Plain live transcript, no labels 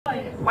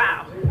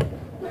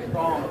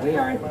We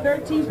are at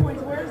 13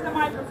 points. Where's the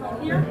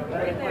microphone? Here?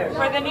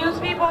 For the news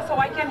people, so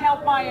I can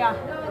help my...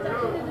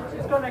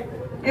 It's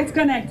connected. It's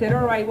connected.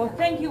 All right. Well,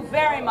 thank you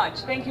very much.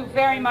 Thank you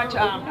very much.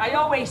 I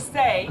always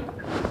say,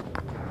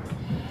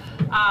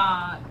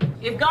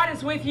 if God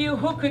is with you,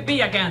 who could be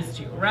against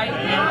you, right?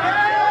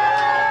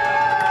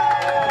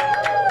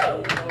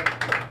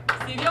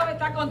 Si Dios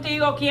está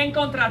contigo, ¿quién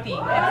contra ti?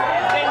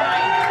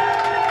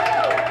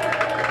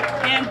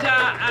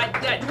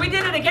 And we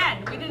did it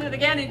again. We did it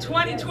again in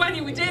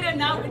 2020. We did it.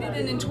 Now we did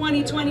it in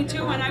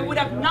 2022, and I would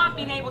have not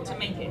been able to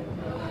make it,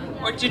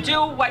 or to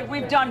do what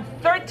we've done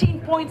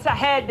 13 points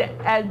ahead,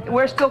 and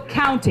we're still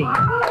counting.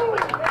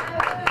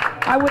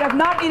 I would have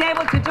not been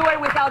able to do it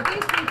without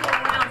these people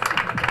around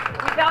me,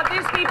 without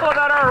these people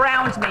that are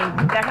around me,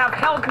 that have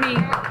helped me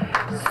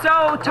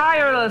so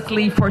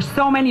tirelessly for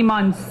so many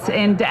months,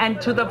 and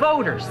to the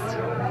voters.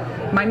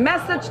 My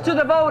message to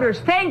the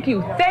voters, thank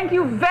you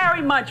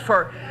very much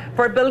for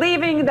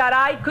believing that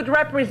I could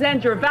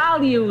represent your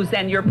values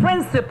and your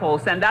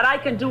principles, and that I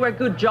can do a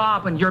good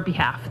job on your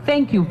behalf.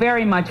 Thank you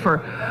very much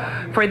for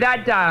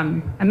that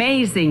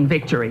amazing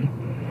victory.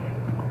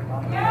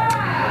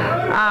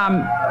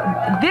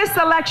 This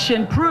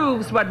election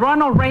proves what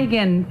Ronald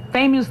Reagan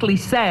famously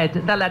said,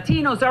 the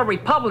Latinos are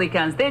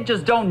Republicans, they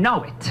just don't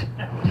know it.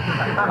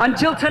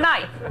 Until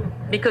tonight,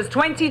 because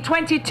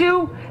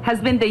 2022 has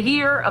been the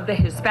year of the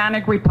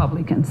Hispanic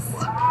Republicans.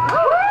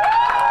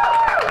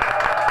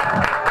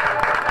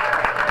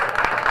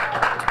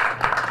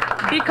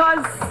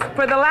 Because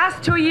for the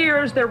last 2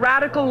 years, the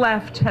radical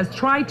left has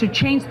tried to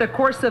change the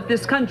course of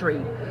this country.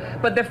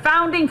 But the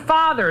founding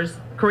fathers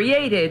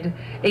created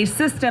a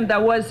system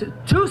that was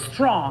too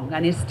strong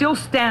and is still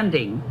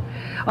standing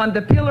on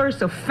the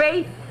pillars of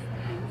faith,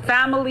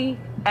 family,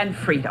 and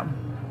freedom.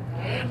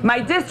 My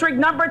district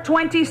number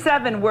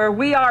 27, where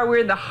we're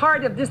in the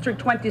heart of District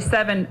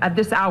 27 at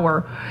this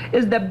hour,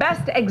 is the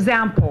best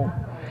example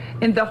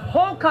in the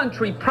whole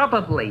country,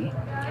 probably,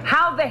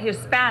 how the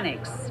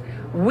Hispanics,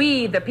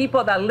 we, the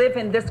people that live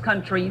in this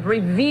country,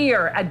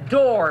 revere,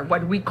 adore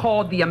what we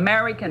call the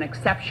American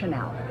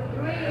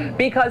exceptionality.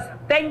 Because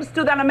thanks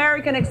to that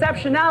American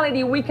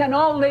exceptionality, we can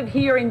all live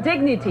here in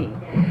dignity.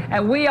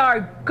 And we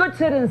are good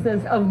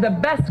citizens of the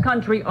best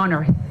country on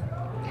earth.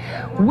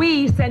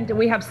 We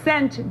have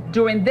sent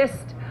during this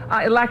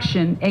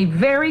election a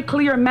very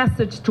clear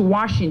message to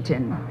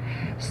Washington.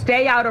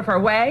 Stay out of our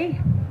way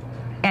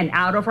and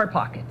out of our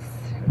pockets.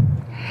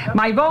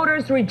 My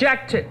voters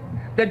rejected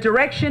the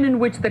direction in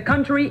which the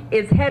country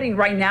is heading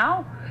right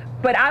now,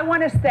 but I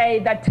want to say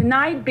that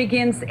tonight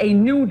begins a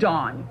new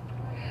dawn.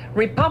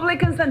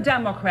 Republicans and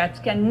Democrats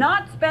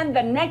cannot spend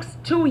the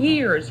next 2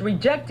 years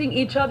rejecting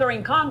each other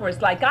in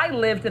Congress like I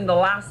lived in the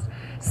last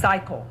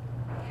cycle.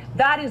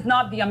 That is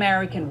not the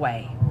American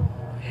way.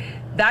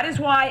 That is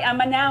why I'm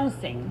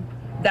announcing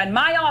that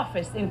my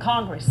office in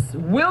Congress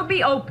will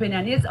be open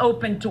and is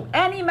open to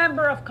any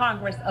member of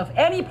Congress of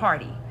any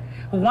party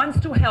who wants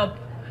to help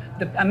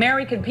the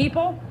American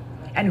people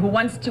and who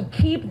wants to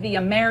keep the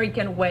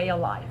American way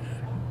alive.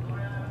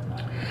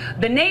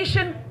 The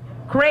nation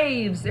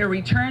craves a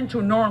return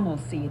to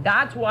normalcy.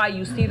 That's why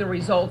you see the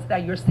results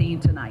that you're seeing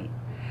tonight.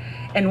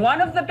 And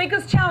one of the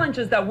biggest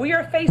challenges that we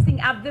are facing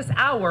at this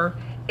hour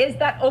is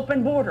that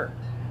open border,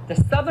 the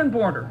southern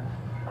border.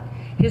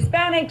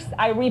 Hispanics,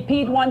 I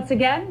repeat once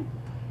again,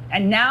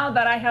 and now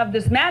that I have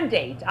this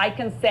mandate, I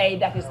can say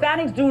that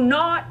Hispanics do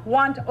not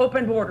want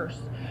open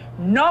borders.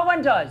 No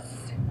one does.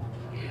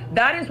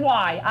 That is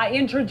why I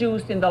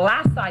introduced in the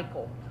last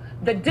cycle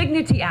the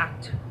Dignity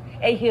Act,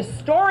 a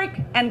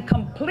historic and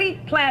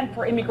complete plan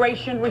for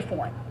immigration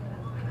reform.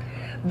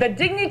 The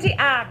Dignity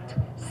Act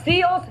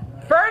seals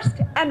first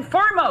and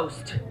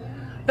foremost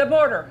the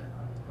border.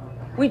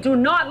 We do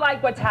not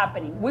like what's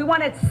happening. We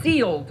want it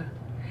sealed,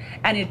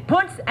 and it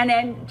puts an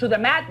end to the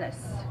madness.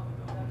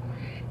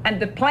 And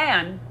the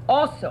plan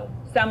also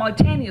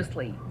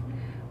simultaneously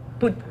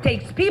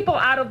takes people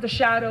out of the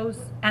shadows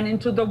and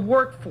into the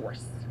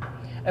workforce.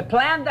 A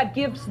plan that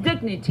gives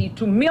dignity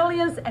to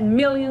millions and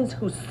millions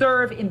who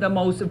serve in the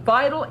most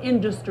vital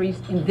industries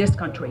in this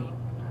country.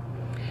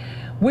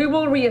 We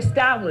will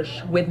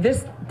reestablish with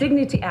this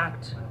Dignity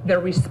Act the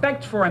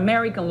respect for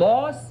American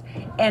laws,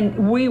 and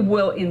we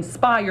will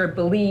inspire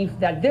belief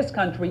that this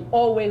country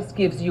always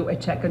gives you a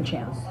second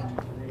chance.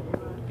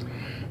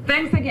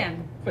 Thanks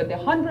again for the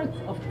hundreds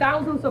of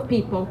thousands of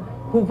people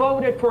who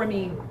voted for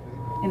me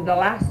in the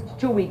last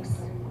 2 weeks.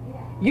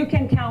 You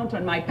can count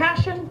on my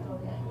passion,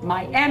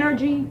 my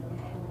energy,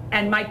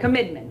 and my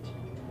commitment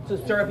to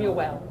serve you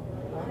well.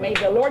 May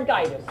the Lord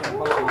guide us.